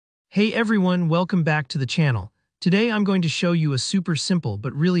Hey everyone, welcome back to the channel. Today I'm going to show you a super simple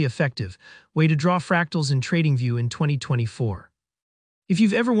but really effective way to draw fractals in Tradingview in 2024. If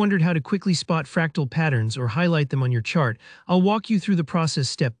you've ever wondered how to quickly spot fractal patterns or highlight them on your chart, I'll walk you through the process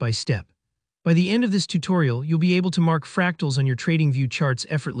step by step. By the end of this tutorial, you'll be able to mark fractals on your Tradingview charts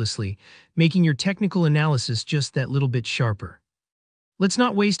effortlessly, making your technical analysis just that little bit sharper. Let's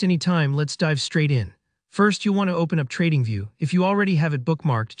not waste any time, let's dive straight in. First, you'll want to open up Tradingview. If you already have it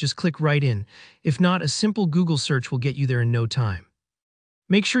bookmarked, just click right in. If not, a simple Google search will get you there in no time.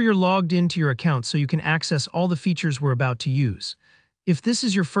 Make sure you're logged into your account so you can access all the features we're about to use. If this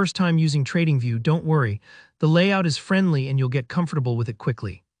is your first time using Tradingview, don't worry. The layout is friendly and you'll get comfortable with it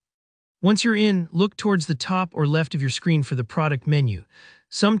quickly. Once you're in, look towards the top or left of your screen for the product menu.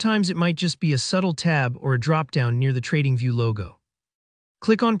 Sometimes it might just be a subtle tab or a drop-down near the Tradingview logo.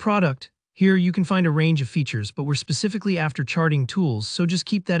 Click on Product. Here you can find a range of features, but we're specifically after charting tools, so just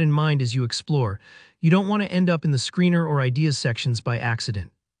keep that in mind as you explore. You don't want to end up in the screener or ideas sections by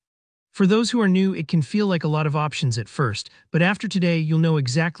accident. For those who are new, it can feel like a lot of options at first, but after today you'll know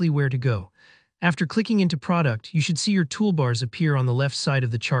exactly where to go. After clicking into Product, you should see your toolbars appear on the left side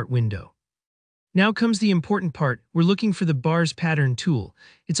of the chart window. Now comes the important part. We're looking for the Bars Pattern tool.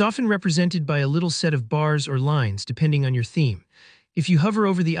 It's often represented by a little set of bars or lines, depending on your theme. If you hover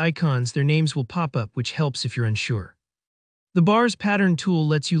over the icons, their names will pop up, which helps if you're unsure. The Bars Pattern tool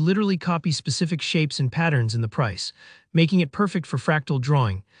lets you literally copy specific shapes and patterns in the price, making it perfect for fractal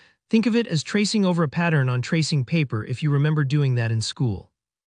drawing. Think of it as tracing over a pattern on tracing paper if you remember doing that in school.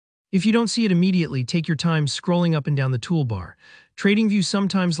 If you don't see it immediately, take your time scrolling up and down the toolbar. Tradingview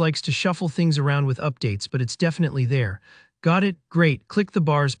sometimes likes to shuffle things around with updates, but it's definitely there. Got it? Great. Click the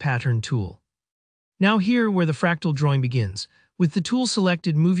Bars Pattern tool. Now here where the fractal drawing begins. With the tool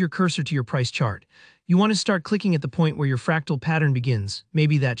selected, move your cursor to your price chart. You want to start clicking at the point where your fractal pattern begins,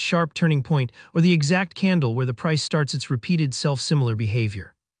 maybe that sharp turning point or the exact candle where the price starts its repeated self-similar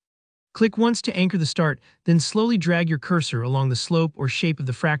behavior. Click once to anchor the start, then slowly drag your cursor along the slope or shape of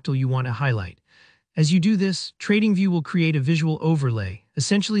the fractal you want to highlight. As you do this, Tradingview will create a visual overlay,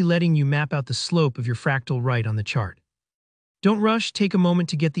 essentially letting you map out the slope of your fractal right on the chart. Don't rush, take a moment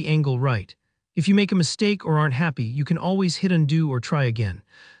to get the angle right. If you make a mistake or aren't happy, you can always hit undo or try again.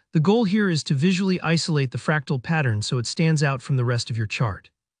 The goal here is to visually isolate the fractal pattern so it stands out from the rest of your chart.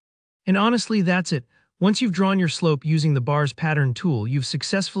 And honestly, that's it. Once you've drawn your slope using the Bars Pattern tool, you've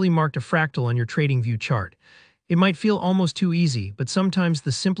successfully marked a fractal on your Tradingview chart. It might feel almost too easy, but sometimes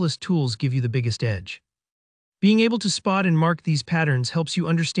the simplest tools give you the biggest edge. Being able to spot and mark these patterns helps you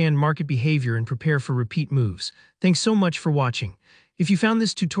understand market behavior and prepare for repeat moves. Thanks so much for watching. If you found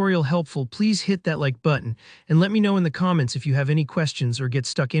this tutorial helpful, please hit that like button and let me know in the comments if you have any questions or get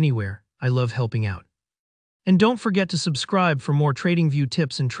stuck anywhere. I love helping out. And don't forget to subscribe for more Tradingview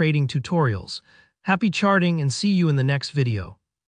tips and trading tutorials. Happy charting and see you in the next video.